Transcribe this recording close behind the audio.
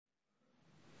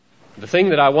The thing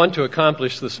that I want to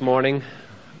accomplish this morning,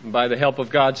 by the help of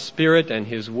God's Spirit and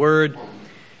His Word,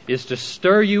 is to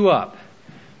stir you up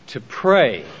to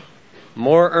pray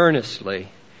more earnestly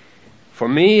for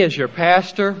me as your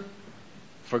pastor,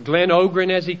 for Glenn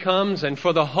Ogren as he comes, and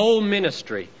for the whole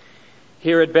ministry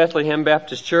here at Bethlehem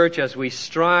Baptist Church as we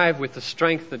strive with the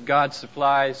strength that God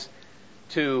supplies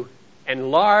to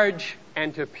enlarge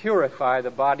and to purify the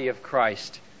body of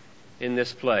Christ in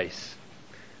this place.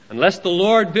 Unless the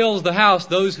Lord builds the house,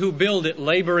 those who build it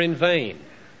labor in vain.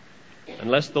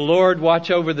 Unless the Lord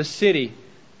watch over the city,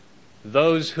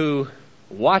 those who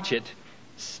watch it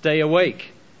stay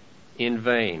awake in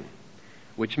vain.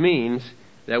 Which means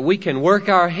that we can work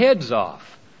our heads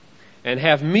off and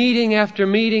have meeting after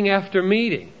meeting after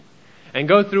meeting and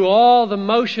go through all the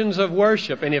motions of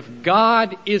worship. And if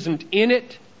God isn't in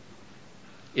it,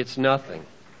 it's nothing.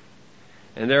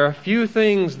 And there are few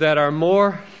things that are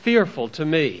more fearful to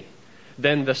me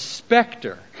than the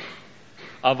specter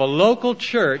of a local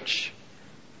church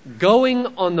going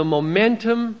on the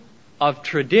momentum of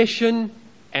tradition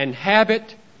and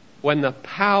habit when the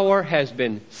power has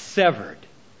been severed.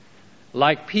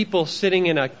 Like people sitting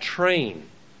in a train,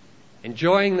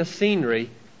 enjoying the scenery,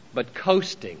 but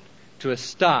coasting to a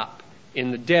stop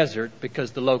in the desert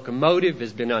because the locomotive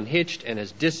has been unhitched and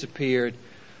has disappeared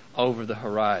over the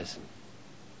horizon.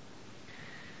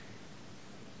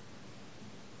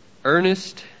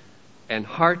 Earnest and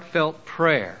heartfelt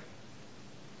prayer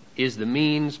is the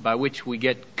means by which we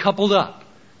get coupled up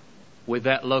with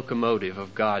that locomotive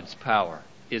of God's power,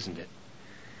 isn't it?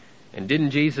 And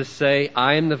didn't Jesus say,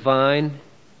 I am the vine,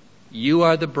 you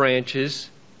are the branches.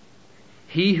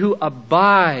 He who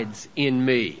abides in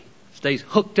me stays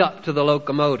hooked up to the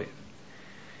locomotive,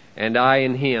 and I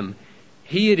in him.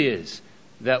 He it is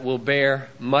that will bear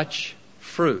much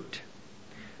fruit.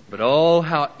 But oh,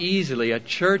 how easily a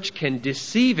church can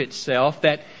deceive itself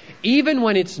that even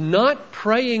when it's not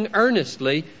praying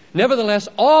earnestly, nevertheless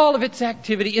all of its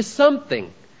activity is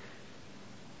something.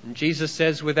 And Jesus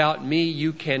says, without me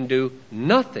you can do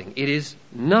nothing. It is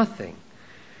nothing.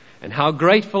 And how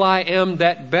grateful I am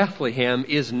that Bethlehem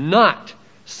is not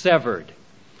severed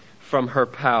from her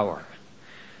power.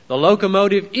 The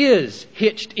locomotive is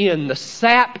hitched in. The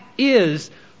sap is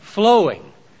flowing.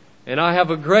 And I have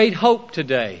a great hope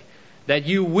today that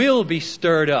you will be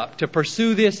stirred up to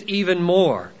pursue this even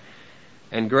more.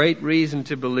 And great reason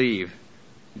to believe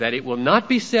that it will not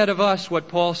be said of us what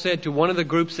Paul said to one of the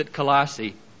groups at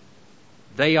Colossae.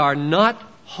 They are not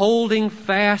holding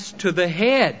fast to the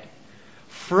head,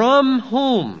 from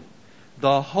whom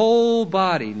the whole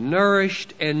body,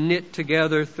 nourished and knit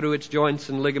together through its joints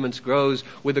and ligaments, grows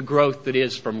with a growth that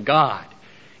is from God.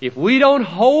 If we don't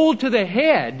hold to the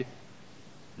head,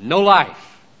 no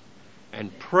life.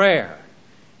 And prayer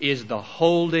is the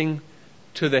holding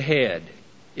to the head,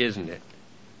 isn't it?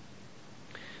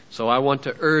 So I want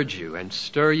to urge you and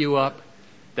stir you up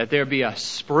that there be a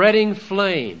spreading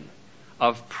flame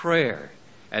of prayer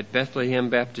at Bethlehem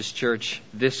Baptist Church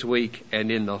this week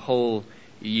and in the whole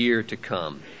year to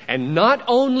come. And not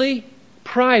only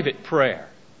private prayer,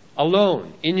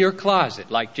 alone, in your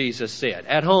closet, like Jesus said,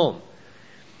 at home,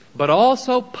 but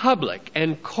also public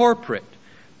and corporate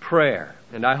prayer.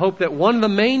 And I hope that one of the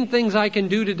main things I can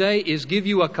do today is give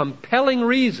you a compelling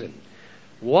reason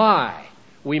why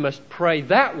we must pray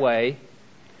that way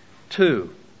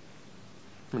too.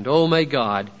 And oh, may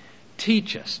God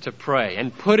teach us to pray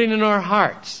and put it in our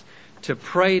hearts to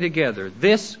pray together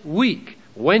this week,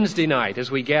 Wednesday night as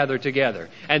we gather together,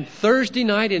 and Thursday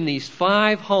night in these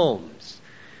 5 homes.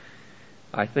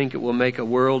 I think it will make a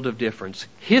world of difference.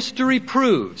 History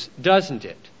proves, doesn't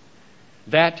it,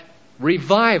 that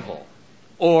revival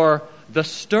or the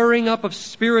stirring up of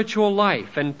spiritual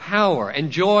life and power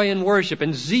and joy and worship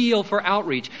and zeal for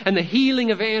outreach and the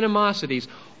healing of animosities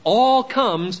all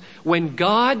comes when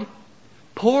God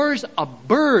pours a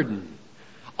burden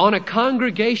on a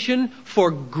congregation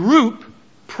for group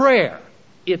prayer.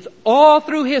 It's all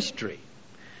through history.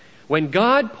 When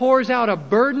God pours out a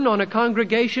burden on a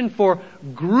congregation for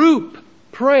group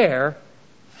prayer,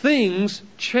 things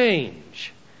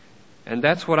change. And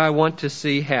that's what I want to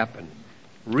see happen.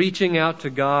 Reaching out to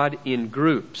God in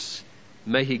groups.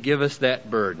 May He give us that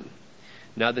burden.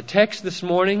 Now the text this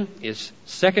morning is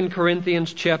 2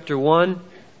 Corinthians chapter 1,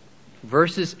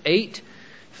 verses 8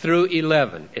 through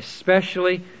 11,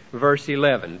 especially verse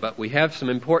 11. But we have some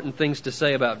important things to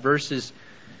say about verses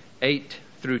 8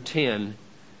 through 10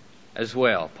 as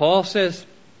well. Paul says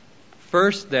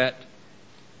first that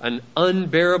an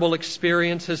unbearable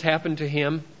experience has happened to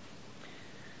him.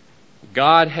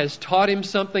 God has taught him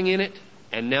something in it,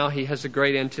 and now he has a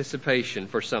great anticipation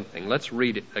for something. Let's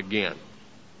read it again.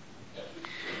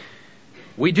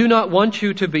 We do not want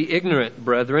you to be ignorant,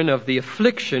 brethren, of the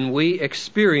affliction we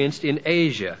experienced in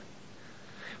Asia.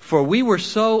 For we were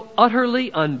so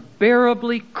utterly,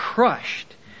 unbearably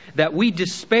crushed that we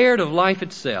despaired of life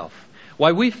itself.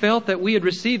 Why, we felt that we had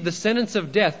received the sentence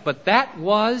of death, but that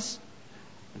was,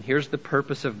 and here's the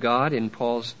purpose of God in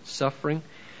Paul's suffering,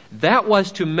 that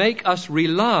was to make us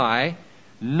rely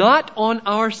not on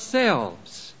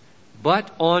ourselves,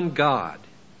 but on God,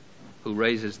 who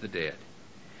raises the dead.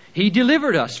 He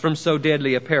delivered us from so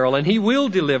deadly a peril, and He will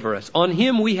deliver us. On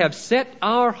Him we have set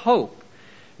our hope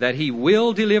that He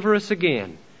will deliver us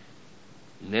again.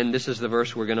 And then this is the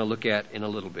verse we're going to look at in a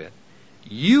little bit.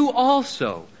 You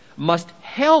also must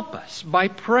help us by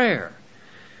prayer,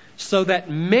 so that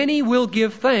many will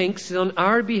give thanks on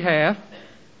our behalf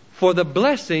for the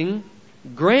blessing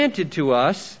granted to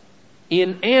us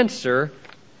in answer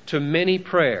to many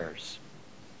prayers.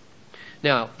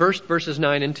 Now, verses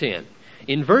 9 and 10.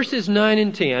 In verses 9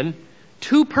 and 10,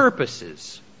 two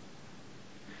purposes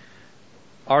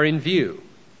are in view.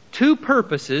 Two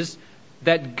purposes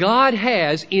that God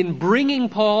has in bringing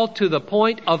Paul to the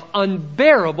point of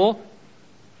unbearable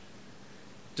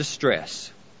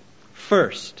distress.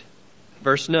 First,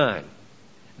 verse 9.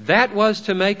 That was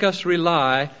to make us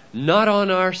rely not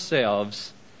on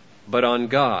ourselves, but on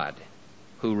God,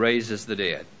 who raises the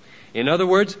dead. In other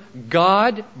words,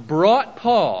 God brought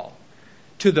Paul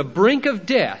to the brink of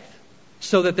death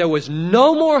so that there was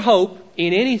no more hope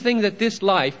in anything that this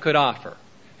life could offer.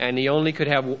 And he only could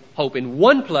have hope in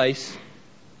one place,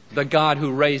 the God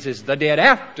who raises the dead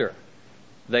after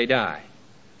they die.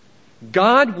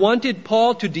 God wanted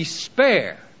Paul to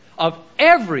despair of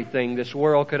everything this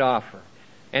world could offer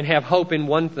and have hope in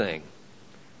one thing,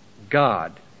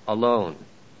 God alone.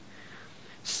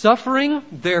 Suffering,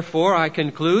 therefore, I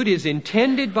conclude, is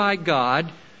intended by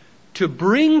God to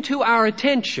bring to our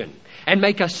attention and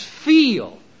make us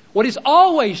feel what is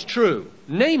always true,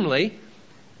 namely,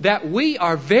 that we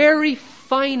are very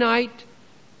finite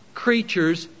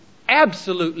creatures,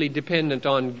 absolutely dependent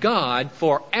on God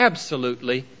for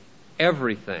absolutely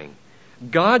everything.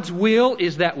 God's will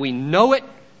is that we know it,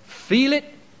 feel it,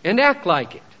 and act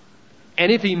like it.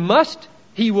 And if He must,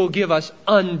 He will give us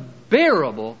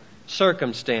unbearable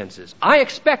circumstances. I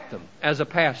expect them as a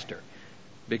pastor,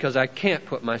 because I can't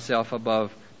put myself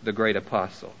above the great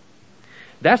apostle.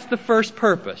 That's the first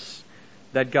purpose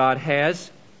that God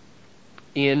has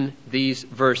in these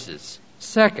verses.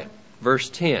 Second, verse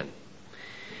 10.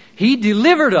 He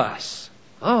delivered us.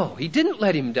 Oh, He didn't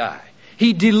let him die.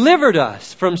 He delivered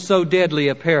us from so deadly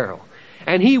a peril.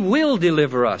 And He will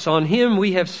deliver us. On Him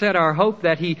we have set our hope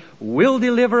that He will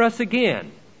deliver us again.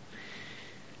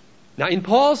 Now, in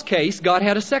Paul's case, God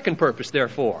had a second purpose,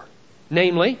 therefore.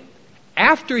 Namely,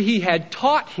 after He had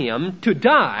taught him to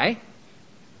die,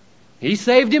 He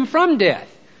saved him from death,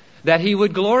 that He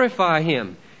would glorify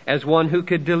him as one who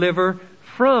could deliver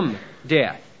from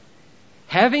death.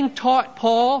 Having taught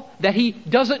Paul that he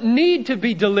doesn't need to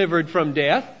be delivered from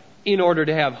death in order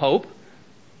to have hope,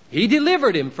 He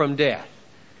delivered him from death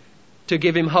to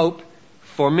give him hope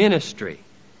for ministry.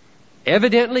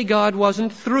 Evidently, God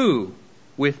wasn't through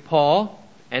with Paul,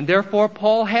 and therefore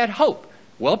Paul had hope.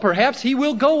 Well, perhaps He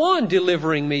will go on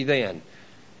delivering me then,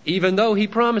 even though He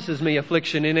promises me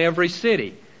affliction in every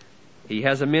city. He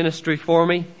has a ministry for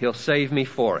me. He'll save me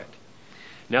for it.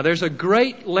 Now, there's a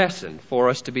great lesson for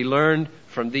us to be learned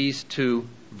from these two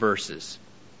verses.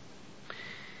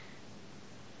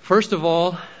 First of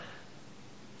all,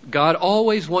 God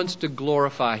always wants to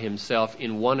glorify Himself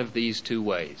in one of these two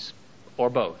ways,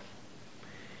 or both.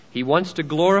 He wants to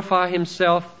glorify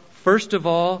Himself, first of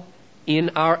all,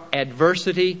 in our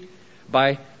adversity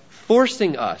by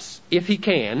forcing us, if He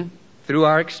can, through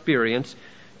our experience,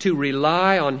 to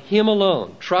rely on Him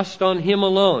alone, trust on Him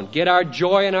alone, get our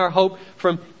joy and our hope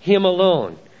from Him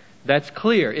alone. That's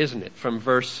clear, isn't it, from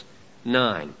verse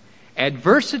 9.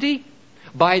 Adversity,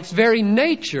 by its very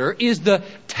nature, is the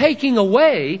taking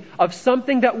away of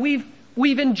something that we've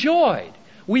enjoyed,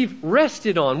 we've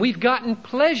rested on, we've gotten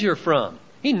pleasure from.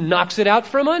 He knocks it out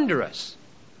from under us.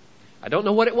 I don't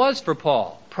know what it was for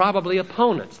Paul. Probably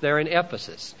opponents there in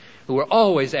Ephesus who were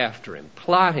always after him,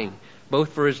 plotting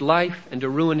both for his life and to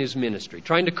ruin his ministry,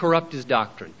 trying to corrupt his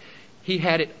doctrine. He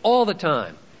had it all the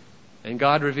time. And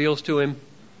God reveals to him,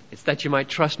 it's that you might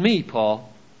trust me,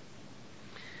 Paul.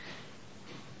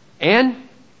 And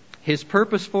His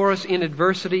purpose for us in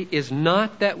adversity is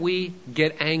not that we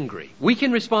get angry. We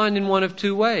can respond in one of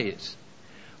two ways.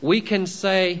 We can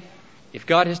say, if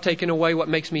God has taken away what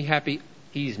makes me happy,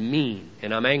 He's mean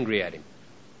and I'm angry at Him.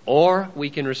 Or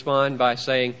we can respond by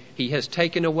saying, He has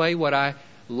taken away what I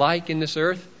like in this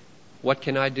earth, what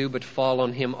can I do but fall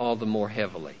on him all the more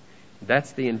heavily?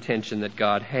 That's the intention that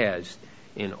God has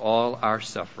in all our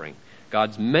suffering.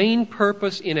 God's main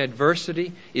purpose in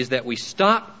adversity is that we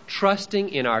stop trusting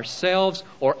in ourselves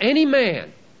or any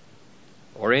man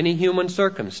or any human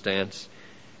circumstance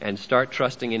and start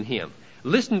trusting in him.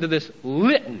 Listen to this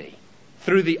litany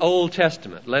through the Old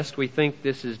Testament, lest we think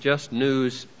this is just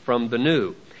news from the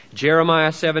New.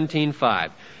 Jeremiah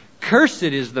 17:5. Cursed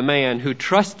is the man who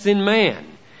trusts in man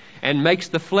and makes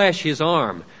the flesh his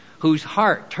arm, whose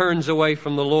heart turns away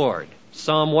from the Lord.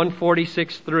 Psalm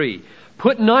 146:3.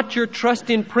 Put not your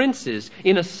trust in princes,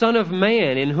 in a son of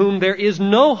man in whom there is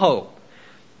no hope.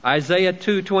 Isaiah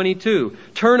 2:22.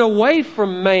 Turn away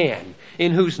from man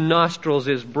in whose nostrils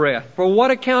is breath. For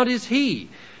what account is he?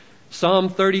 Psalm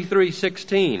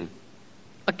 33:16.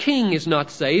 A king is not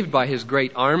saved by his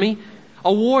great army.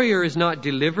 A warrior is not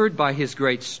delivered by his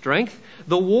great strength.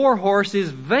 The war horse is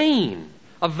vain,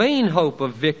 a vain hope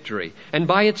of victory, and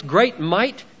by its great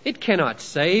might it cannot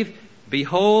save.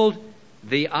 Behold,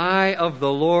 the eye of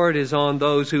the Lord is on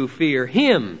those who fear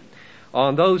him,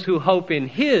 on those who hope in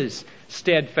his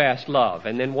steadfast love.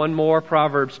 And then one more,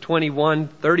 Proverbs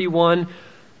 21:31.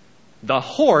 The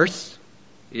horse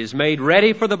is made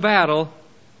ready for the battle,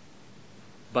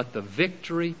 but the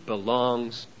victory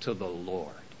belongs to the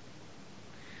Lord.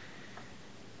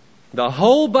 The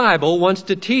whole Bible wants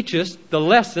to teach us the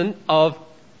lesson of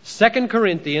 2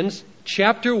 Corinthians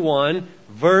chapter 1,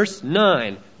 verse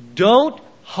 9. Don't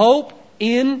hope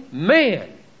in man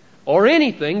or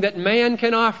anything that man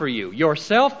can offer you,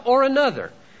 yourself or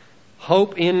another.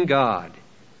 Hope in God.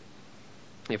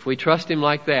 If we trust him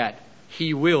like that,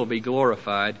 he will be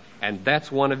glorified, and that's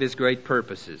one of his great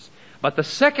purposes. But the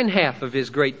second half of his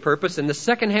great purpose, and the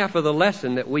second half of the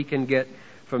lesson that we can get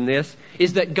from this,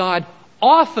 is that God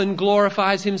often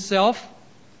glorifies himself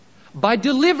by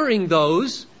delivering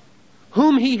those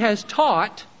whom he has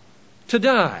taught to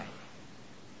die.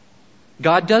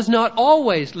 God does not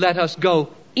always let us go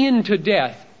into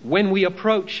death when we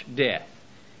approach death.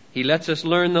 He lets us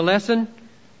learn the lesson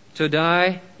to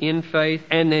die in faith,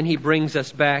 and then he brings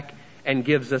us back and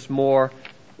gives us more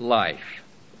life.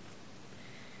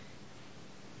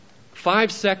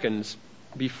 5 seconds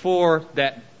before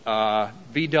that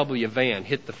VW van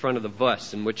hit the front of the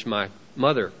bus in which my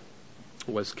mother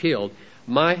was killed,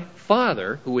 my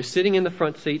father, who was sitting in the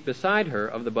front seat beside her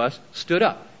of the bus, stood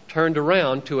up, turned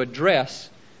around to address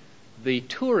the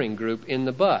touring group in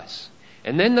the bus.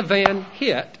 And then the van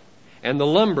hit, and the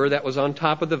lumber that was on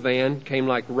top of the van came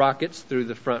like rockets through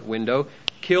the front window,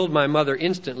 killed my mother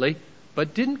instantly,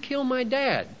 but didn't kill my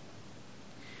dad.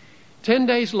 10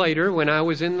 days later, when I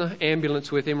was in the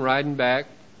ambulance with him riding back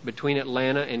between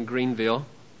Atlanta and Greenville,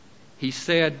 he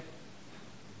said,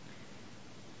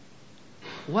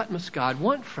 "What must God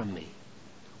want from me?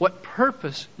 What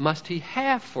purpose must he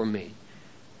have for me?"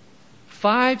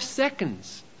 5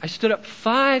 seconds. I stood up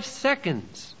 5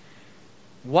 seconds.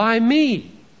 Why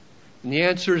me? And the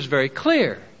answer is very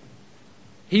clear.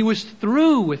 He was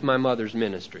through with my mother's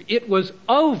ministry. It was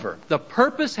over. The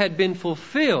purpose had been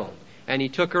fulfilled, and he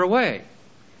took her away.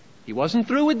 He wasn't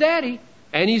through with Daddy,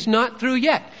 and he's not through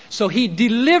yet. So he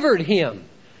delivered him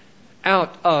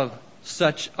out of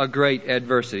such a great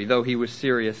adversity, though he was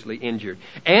seriously injured.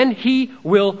 And he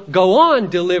will go on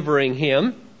delivering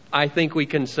him, I think we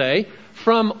can say,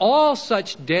 from all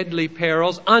such deadly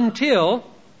perils until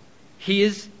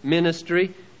his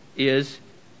ministry is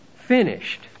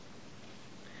finished.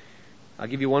 I'll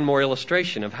give you one more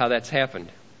illustration of how that's happened.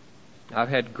 I've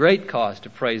had great cause to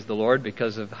praise the Lord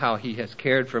because of how he has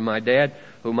cared for my dad,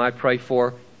 whom I pray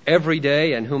for every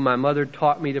day and whom my mother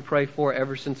taught me to pray for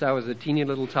ever since I was a teeny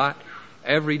little tot,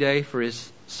 every day for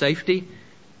his safety.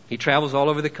 He travels all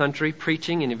over the country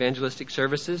preaching in evangelistic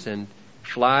services and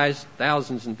flies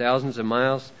thousands and thousands of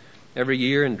miles every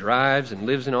year and drives and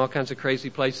lives in all kinds of crazy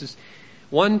places.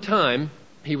 One time,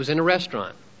 he was in a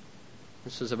restaurant.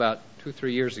 This was about 2 or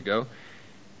 3 years ago.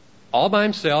 All by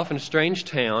himself in a strange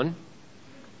town,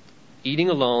 eating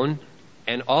alone,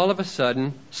 and all of a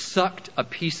sudden sucked a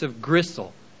piece of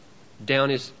gristle down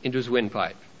into his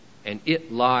windpipe. And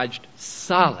it lodged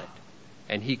solid,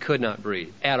 and he could not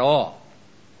breathe at all.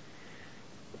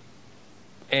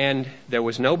 And there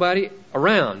was nobody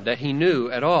around that he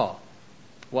knew at all.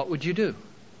 What would you do?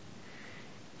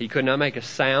 He could not make a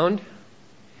sound.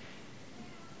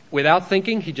 Without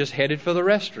thinking, he just headed for the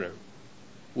restroom.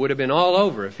 Would have been all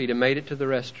over if he'd have made it to the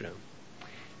restroom.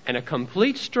 And a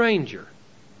complete stranger,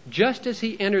 just as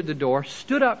he entered the door,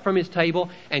 stood up from his table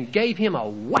and gave him a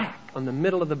whack on the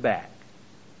middle of the back.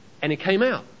 And he came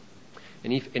out.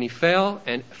 And he fell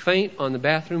and faint on the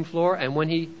bathroom floor, and when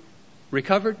he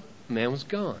recovered, the man was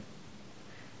gone.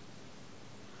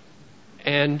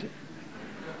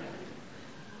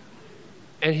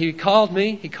 And he called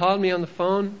me on the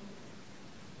phone,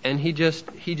 and he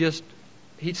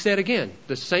said again,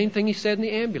 the same thing he said in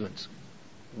the ambulance.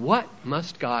 What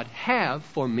must God have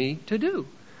for me to do?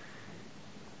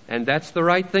 And that's the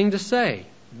right thing to say.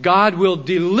 God will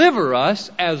deliver us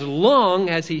as long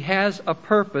as He has a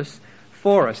purpose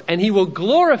for us. And He will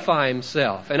glorify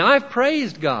Himself. And I've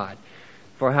praised God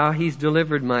for how He's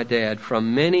delivered my dad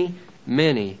from many,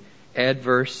 many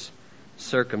adverse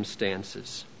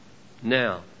circumstances.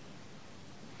 Now,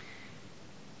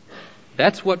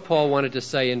 that's what Paul wanted to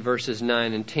say in verses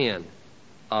 9 and 10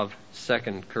 of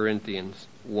 2 Corinthians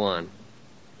 1.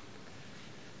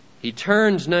 He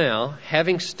turns now,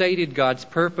 having stated God's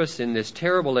purpose in this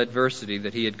terrible adversity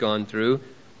that he had gone through,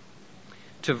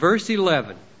 to verse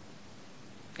 11.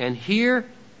 And here,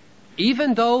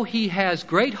 even though he has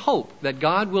great hope that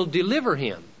God will deliver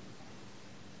him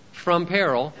from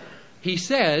peril, he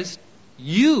says,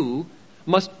 you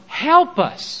must help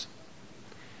us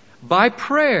by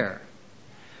prayer,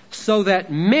 so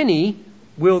that many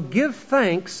will give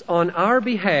thanks on our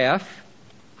behalf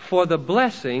for the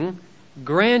blessing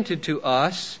granted to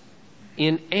us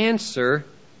in answer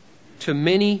to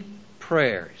many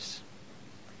prayers.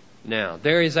 Now,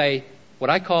 there is what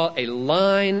I call a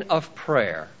line of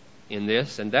prayer in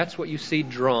this, and that's what you see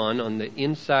drawn on the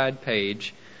inside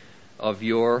page of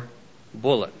your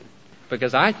bulletin.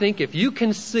 Because I think if you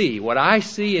can see what I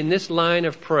see in this line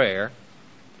of prayer,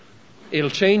 it'll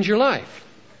change your life.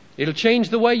 It'll change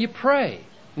the way you pray,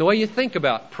 the way you think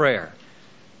about prayer.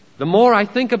 The more I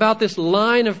think about this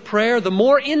line of prayer, the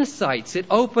more insights it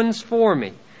opens for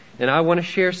me. And I want to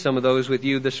share some of those with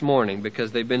you this morning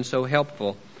because they've been so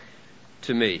helpful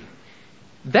to me.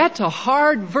 That's a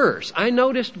hard verse. I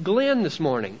noticed Glenn this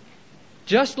morning,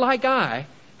 just like I,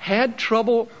 had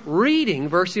trouble reading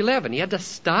verse 11. He had to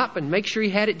stop and make sure he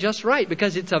had it just right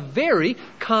because it's a very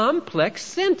complex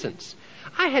sentence.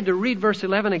 I had to read verse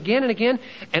 11 again and again,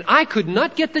 and I could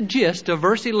not get the gist of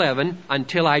verse 11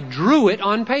 until I drew it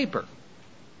on paper.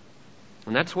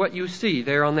 And that's what you see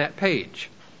there on that page.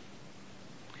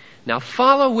 Now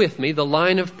follow with me the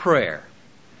line of prayer.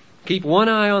 Keep one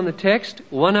eye on the text,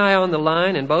 one eye on the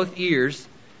line, and both ears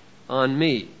on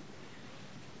me.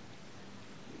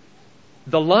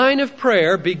 The line of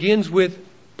prayer begins with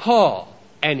Paul,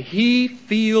 and he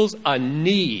feels a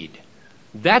need.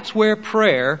 That's where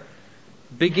prayer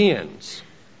begins.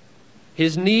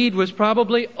 His need was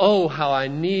probably, oh, how I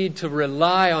need to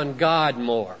rely on God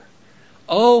more.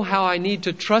 Oh, how I need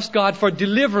to trust God for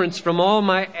deliverance from all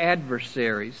my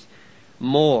adversaries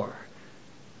more.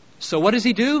 So what does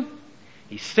he do?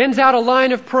 He sends out a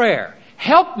line of prayer.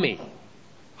 Help me,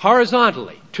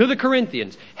 horizontally, to the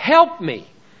Corinthians. Help me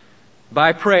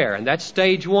by prayer. And that's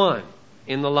stage one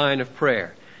in the line of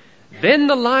prayer. Then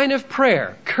the line of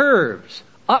prayer curves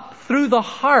up through the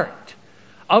heart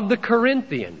of the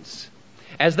Corinthians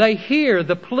as they hear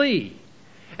the plea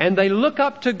and they look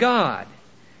up to God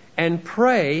and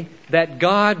pray that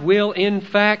God will in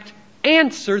fact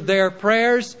answer their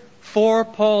prayers for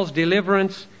Paul's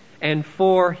deliverance and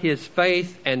for his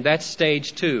faith. And that's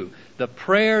stage two, the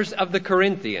prayers of the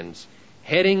Corinthians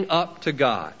heading up to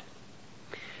God.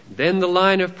 Then the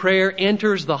line of prayer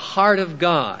enters the heart of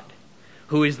God,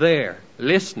 who is there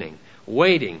listening,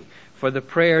 waiting for the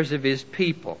prayers of His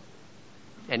people.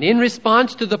 And in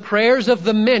response to the prayers of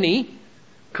the many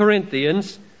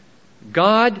Corinthians,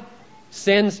 God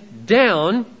sends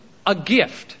down a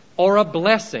gift or a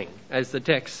blessing, as the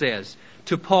text says,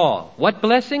 to Paul. What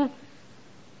blessing?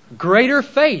 Greater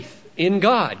faith in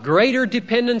God, greater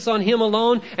dependence on Him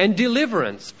alone, and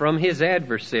deliverance from his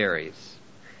adversaries.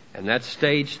 And that's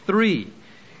stage three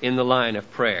in the line of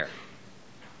prayer.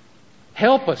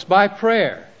 Help us by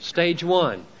prayer, stage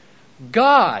one.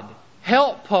 God,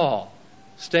 help Paul,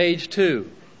 stage two.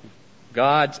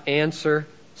 God's answer,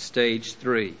 stage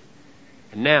three.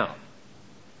 And now,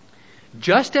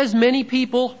 just as many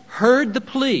people heard the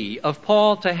plea of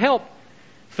Paul to help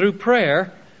through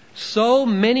prayer, so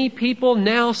many people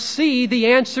now see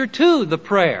the answer to the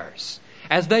prayers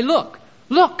as they look.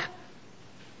 Look,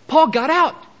 Paul got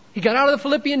out. He got out of the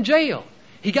Philippian jail.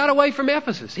 He got away from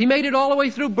Ephesus. He made it all the way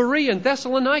through Berea and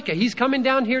Thessalonica. He's coming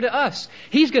down here to us.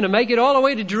 He's going to make it all the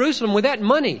way to Jerusalem with that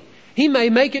money. He may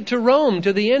make it to Rome,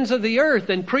 to the ends of the earth,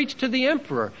 and preach to the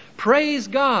emperor. Praise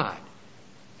God.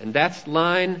 And that's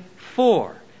line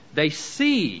 4. They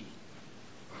see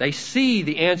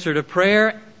the answer to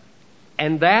prayer,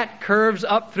 and that curves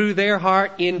up through their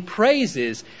heart in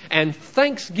praises and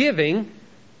thanksgiving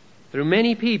through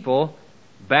many people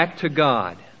back to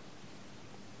God.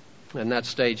 And that's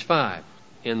stage 5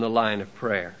 in the line of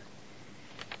prayer.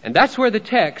 And that's where the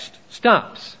text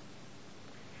stops.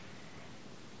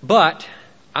 But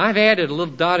I've added a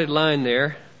little dotted line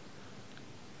there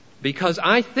because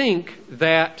I think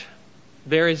that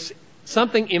there is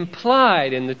something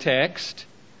implied in the text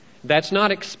that's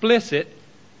not explicit,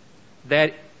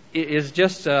 that is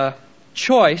just a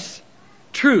choice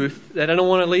truth that I don't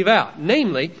want to leave out.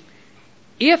 Namely,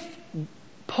 if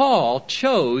Paul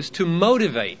chose to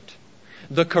motivate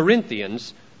the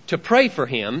Corinthians to pray for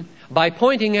him by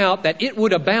pointing out that it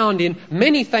would abound in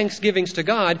many thanksgivings to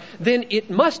God, then it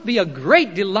must be a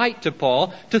great delight to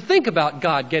Paul to think about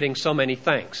God getting so many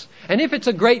thanks. And if it's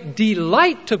a great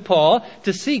delight to Paul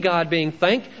to see God being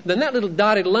thanked, then that little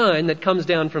dotted line that comes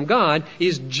down from God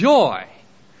is joy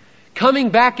coming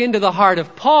back into the heart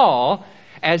of Paul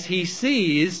as he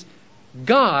sees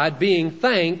God being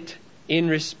thanked in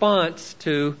response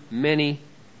to many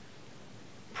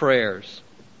prayers,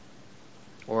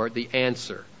 or the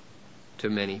answer to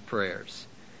many prayers.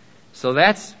 So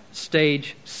that's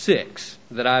stage 6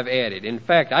 that I've added. In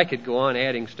fact, I could go on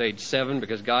adding stage 7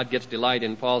 because God gets delight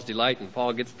in Paul's delight and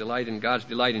Paul gets delight in God's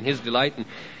delight in his delight. And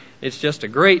it's just a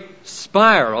great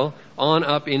spiral on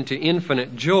up into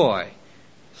infinite joy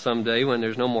someday when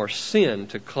there's no more sin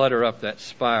to clutter up that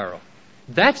spiral.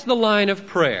 That's the line of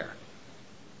prayer.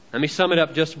 Let me sum it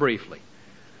up just briefly.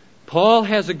 Paul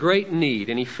has a great need,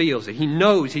 and he feels it. He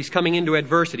knows he's coming into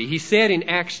adversity. He said in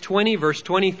Acts 20, verse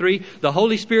 23, "The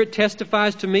Holy Spirit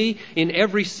testifies to me in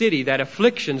every city that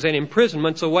afflictions and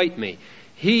imprisonments await me."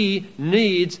 He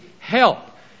needs help.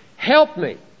 Help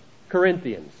me,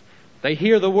 Corinthians. They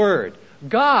hear the word.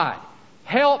 God,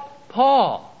 help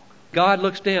Paul. God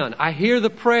looks down. I hear the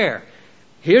prayer.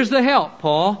 Here's the help,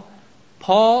 Paul.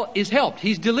 Paul is helped.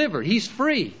 He's delivered. He's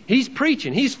free. He's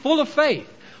preaching. He's full of faith.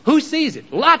 Who sees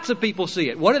it? Lots of people see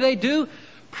it. What do?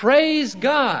 Praise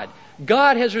God.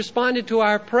 God has responded to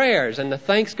our prayers, and the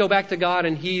thanks go back to God,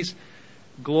 and He's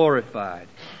glorified.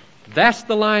 That's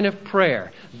the line of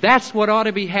prayer. That's what ought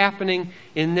to be happening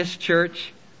in this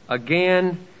church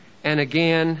again and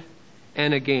again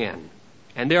and again.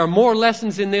 And there are more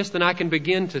lessons in this than I can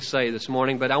begin to say this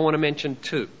morning, but I want to mention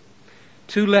two.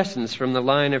 Two lessons from the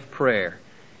line of prayer.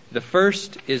 The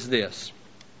first is this.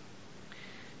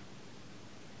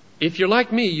 If you're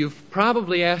like me, you've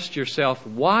probably asked yourself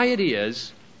why it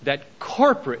is that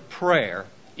corporate prayer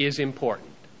is important.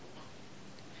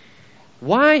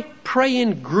 Why pray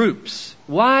in groups?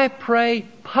 Why pray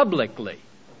publicly?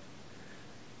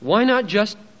 Why not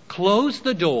just close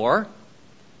the door,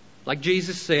 like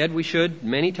Jesus said we should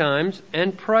many times,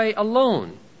 and pray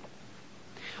alone?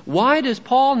 Why does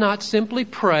Paul not simply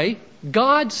pray,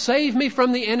 "God save me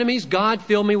from the enemies, God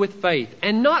fill me with faith,"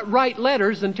 and not write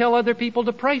letters and tell other people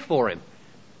to pray for him?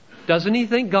 Doesn't he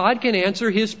think God can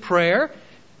answer his prayer?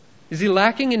 Is he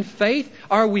lacking in faith?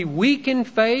 Are we weak in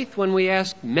faith when we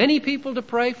ask many people to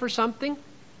pray for something?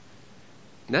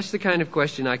 And that's the kind of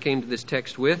question I came to this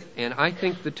text with, and I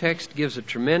think the text gives a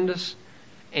tremendous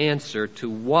answer to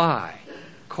why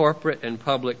corporate and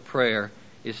public prayer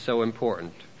is so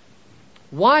important.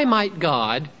 Why might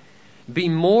God be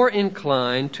more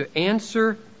inclined to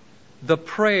answer the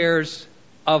prayers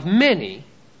of many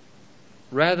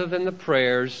rather than the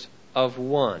prayers of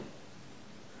one?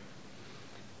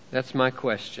 That's my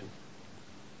question.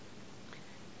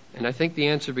 And I think the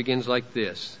answer begins like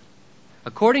this.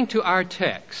 According to our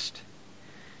text,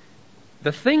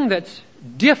 the thing that's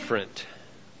different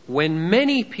when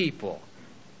many people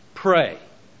pray,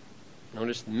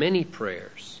 notice many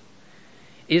prayers,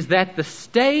 is that the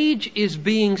stage is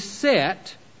being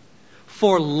set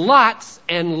for lots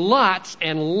and lots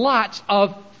and lots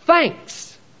of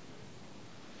thanks.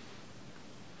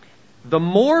 The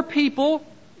more people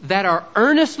that are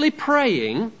earnestly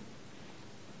praying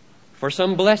for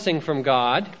some blessing from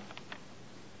God,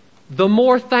 the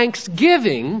more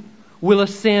thanksgiving will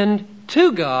ascend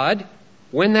to God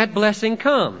when that blessing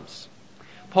comes.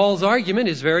 Paul's argument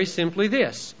is very simply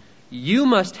this: you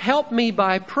must help me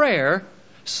by prayer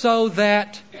so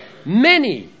that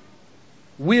many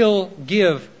will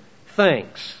give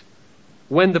thanks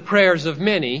when the prayers of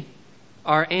many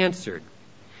are answered.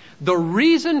 The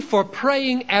reason for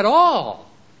praying at all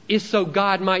is so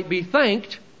God might be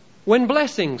thanked when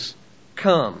blessings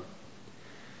come.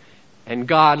 And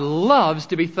God loves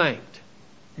to be thanked.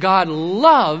 God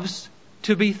loves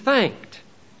to be thanked.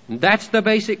 And that's the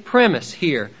basic premise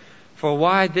here for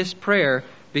why this prayer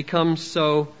becomes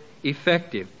so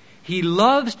effective. He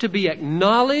loves to be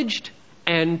acknowledged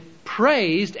and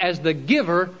praised as the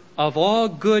giver of all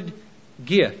good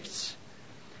gifts.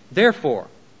 Therefore,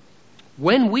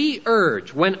 when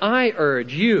I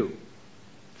urge you,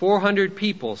 400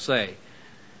 people say,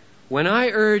 when I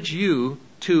urge you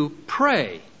to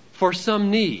pray for some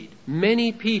need,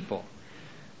 many people,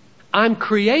 I'm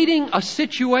creating a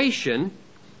situation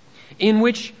in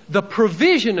which the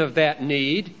provision of that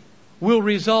need will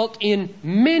result in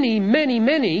many, many,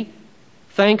 many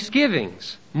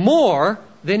thanksgivings, more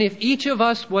than if each of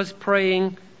us was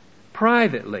praying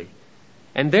privately.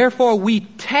 And therefore we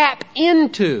tap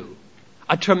into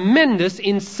a tremendous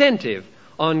incentive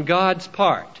on God's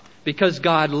part, because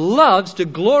God loves to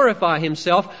glorify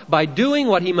Himself by doing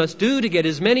what He must do to get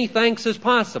as many thanks as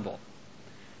possible.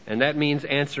 And that means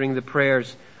answering the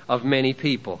prayers of many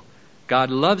people. God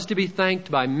loves to be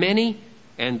thanked by many,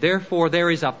 and therefore there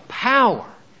is a power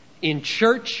in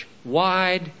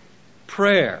church-wide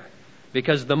prayer.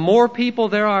 Because the more people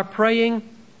there are praying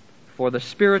for the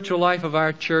spiritual life of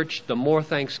our church, the more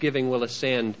thanksgiving will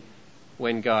ascend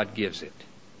when God gives it.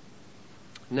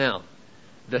 Now,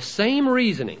 the same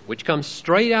reasoning, which comes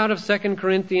straight out of 2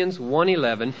 Corinthians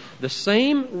 1:11, the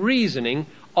same reasoning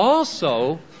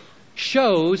also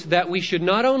shows that we should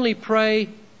not only pray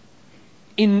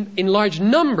in large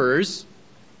numbers,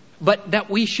 but that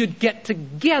we should get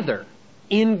together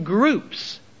in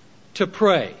groups to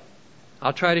pray.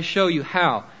 I'll try to show you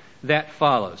how that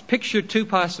follows. Picture two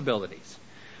possibilities.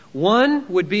 One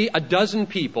would be a dozen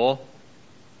people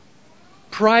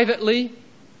privately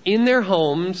in their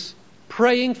homes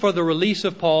praying for the release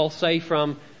of Paul, say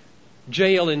from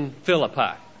jail in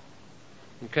Philippi.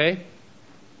 Okay?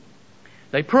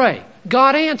 They pray.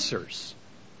 God answers.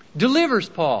 Delivers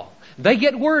Paul. They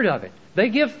get word of it. They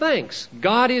give thanks.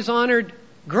 God is honored.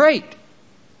 Great.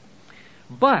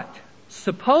 But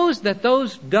suppose that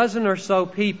those dozen or so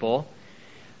people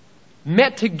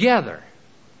met together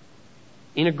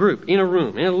in a group, in a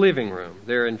room, in a living room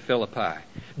there in Philippi.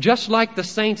 Just like the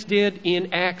saints did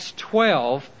in Acts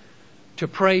 12 to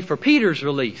pray for Peter's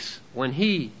release when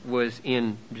he was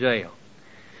in jail.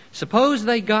 Suppose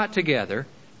they got together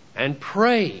and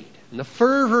prayed, and the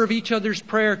fervor of each other's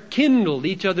prayer kindled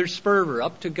each other's fervor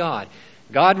up to God.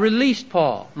 God released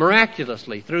Paul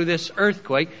miraculously through this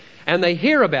earthquake, and they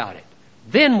hear about it.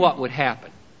 Then what would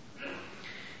happen?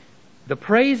 The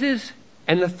praises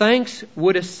and the thanks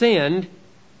would ascend,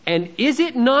 and is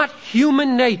it not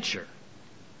human nature?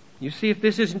 You see if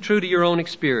this isn't true to your own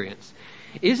experience.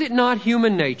 Is it not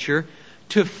human nature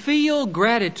to feel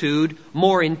gratitude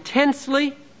more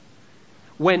intensely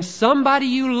when somebody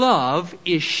you love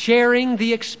is sharing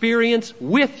the experience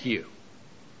with you?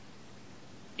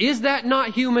 Is that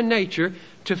not human nature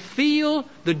to feel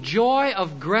the joy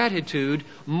of gratitude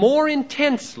more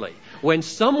intensely when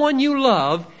someone you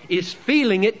love is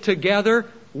feeling it together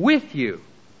with you?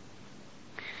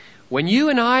 When you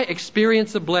and I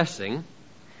experience a blessing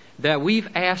that we've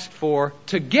asked for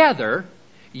together,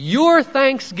 your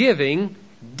thanksgiving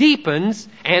deepens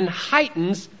and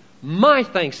heightens my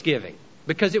thanksgiving.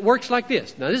 Because it works like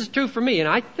this. Now, this is true for me, and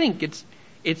I think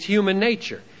it's human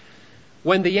nature.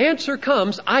 When the answer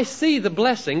comes, I see the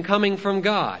blessing coming from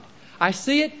God. I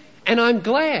see it, and I'm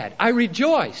glad. I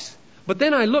rejoice. But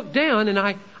then I look down, and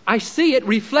I see it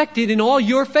reflected in all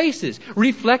your faces,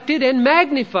 reflected and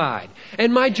magnified.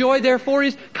 And my joy, therefore,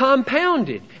 is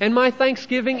compounded, and my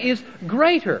thanksgiving is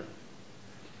greater.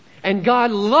 And God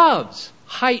loves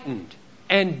heightened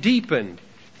and deepened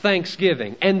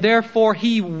thanksgiving. And therefore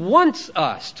He wants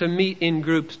us to meet in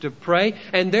groups to pray.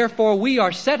 And therefore we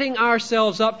are setting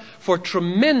ourselves up for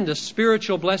tremendous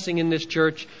spiritual blessing in this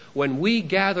church when we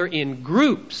gather in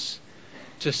groups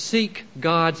to seek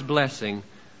God's blessing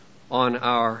on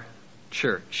our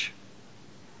church.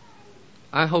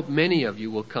 I hope many of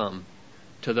you will come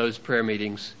to those prayer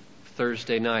meetings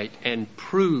Thursday night and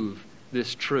prove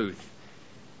this truth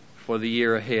for the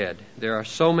year ahead. There are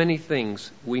so many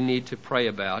things we need to pray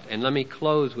about. And let me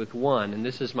close with one. And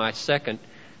this is my second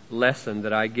lesson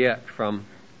that I get from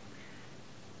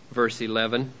verse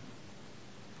 11.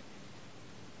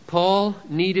 Paul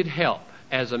needed help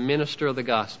as a minister of the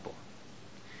gospel.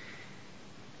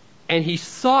 And he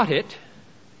sought it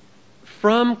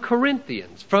from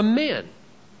Corinthians, from men.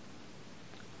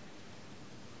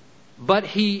 But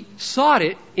he sought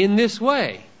it in this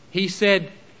way. He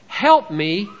said, help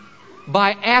me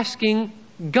by asking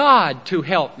God to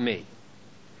help me.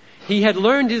 He had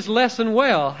learned his lesson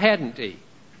well, hadn't he?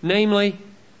 Namely,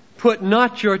 put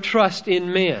not your trust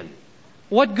in men.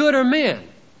 What good are men?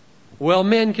 Well,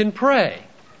 men can pray.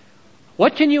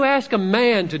 What can you ask a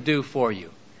man to do for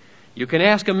you? You can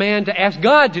ask a man to ask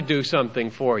God to do something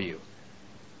for you.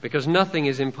 Because nothing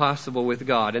is impossible with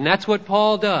God. And that's what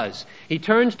Paul does. He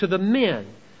turns to the men,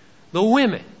 the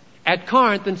women at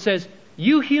Corinth and says,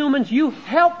 you humans, you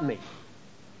help me.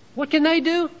 What can they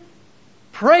do?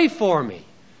 Pray for me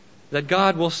that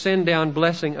God will send down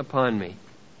blessing upon me.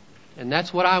 And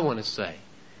that's what I want to say.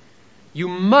 You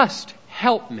must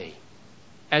help me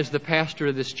as the pastor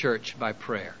of this church by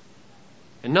prayer.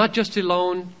 And not just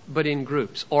alone, but in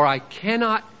groups, or I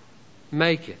cannot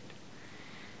make it.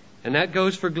 And that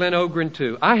goes for Glenn Ogren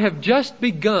too. I have just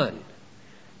begun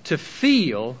to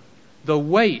feel the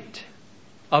weight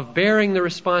of bearing the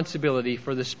responsibility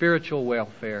for the spiritual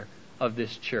welfare of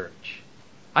this church.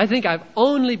 I think I've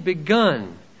only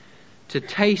begun to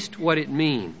taste what it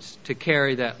means to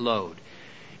carry that load.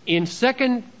 In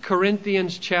 2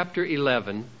 Corinthians chapter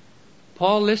 11,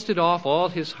 Paul listed off all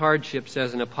his hardships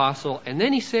as an apostle, and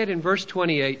then he said in verse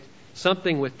 28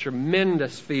 something with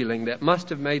tremendous feeling that must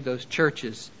have made those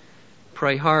churches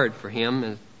pray hard for him,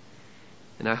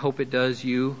 and I hope it does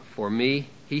you for me.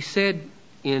 He said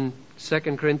in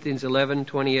 2 Corinthians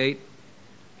 11:28,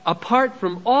 apart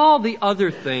from all the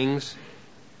other things,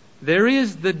 there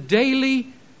is the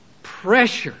daily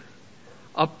pressure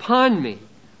upon me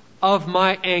of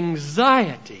my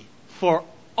anxiety for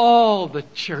all the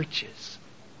churches.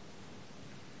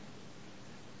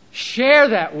 Share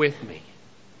that with me.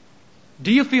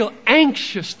 Do you feel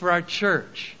anxious for our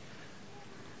church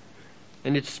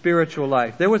and its spiritual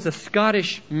life? There was a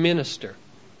Scottish minister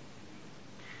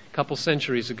a couple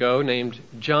centuries ago named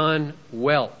John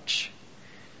Welch,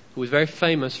 who was very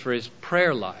famous for his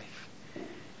prayer life.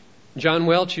 John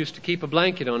Welch used to keep a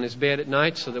blanket on his bed at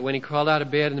night so that when he crawled out of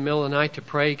bed in the middle of the night to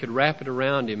pray, he could wrap it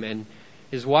around him. And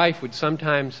his wife would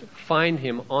sometimes find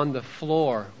him on the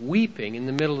floor weeping in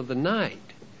the middle of the night.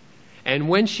 And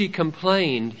when she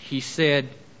complained, he said,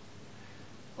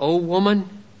 "Oh, woman,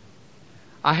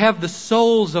 I have the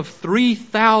souls of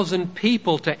 3,000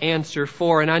 people to answer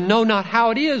for, and I know not how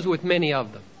it is with many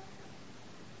of them.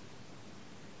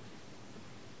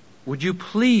 Would you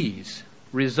please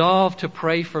resolve to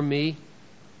pray for me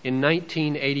in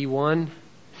 1981?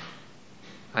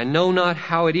 I know not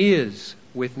how it is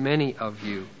with many of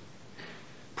you.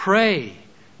 Pray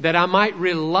that I might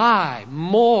rely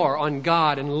more on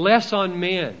God and less on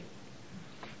men.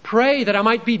 Pray that I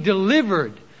might be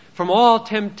delivered from all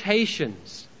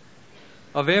temptations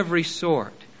of every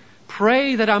sort.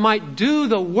 Pray that I might do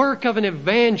the work of an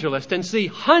evangelist and see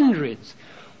hundreds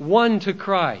won to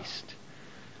Christ.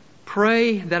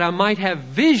 Pray that I might have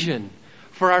vision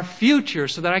for our future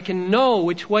so that I can know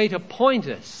which way to point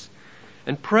us.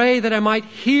 And pray that I might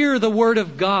hear the Word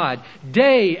of God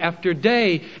day after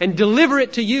day and deliver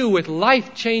it to you with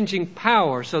life-changing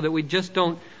power so that we just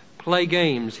don't play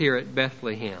games here at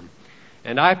Bethlehem.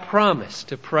 And I promise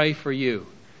to pray for you.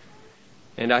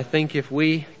 And I think if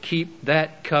we keep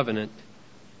that covenant,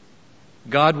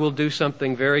 God will do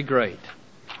something very great.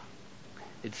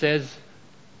 It says,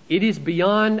 it is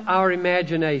beyond our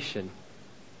imagination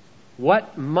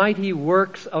what mighty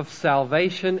works of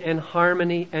salvation and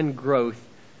harmony and growth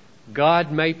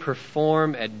God may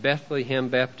perform at Bethlehem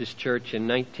Baptist Church in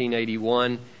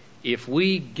 1981 if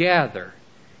we gather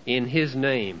in His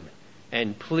name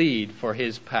and plead for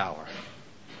His power.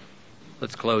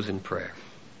 Let's close in prayer.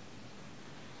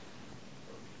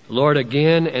 Lord,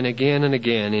 again and again and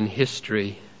again in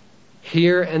history,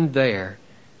 here and there,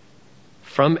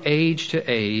 from age to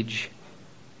age,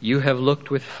 you have looked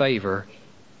with favor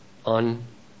on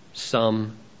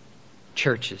some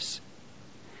churches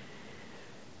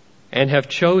and have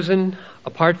chosen,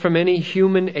 apart from any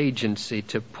human agency,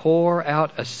 to pour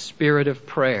out a spirit of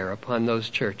prayer upon those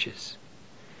churches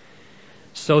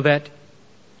so that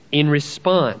in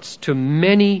response to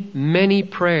many, many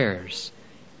prayers,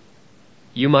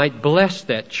 you might bless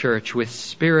that church with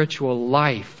spiritual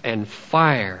life and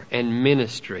fire and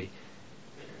ministry,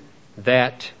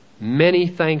 that many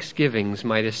thanksgivings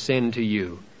might ascend to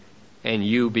you and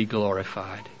you be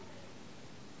glorified.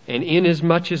 And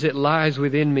inasmuch as it lies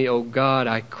within me, O God,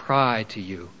 I cry to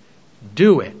you,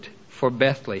 do it for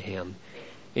Bethlehem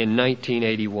in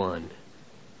 1981.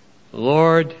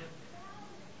 Lord,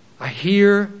 I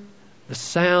hear the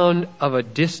sound of a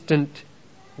distant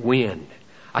wind.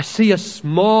 I see a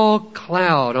small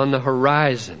cloud on the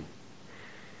horizon.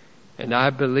 And I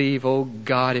believe, oh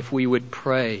God, if we would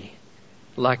pray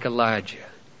like Elijah,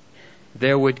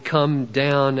 there would come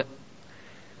down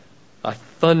a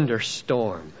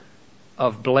thunderstorm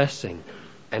of blessing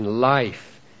and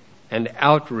life and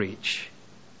outreach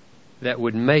that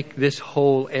would make this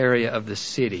whole area of the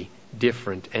city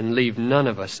different and leave none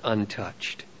of us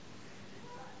untouched.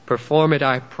 Perform it,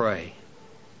 I pray,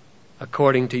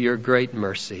 according to your great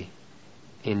mercy.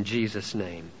 In Jesus'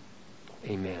 name,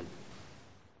 amen.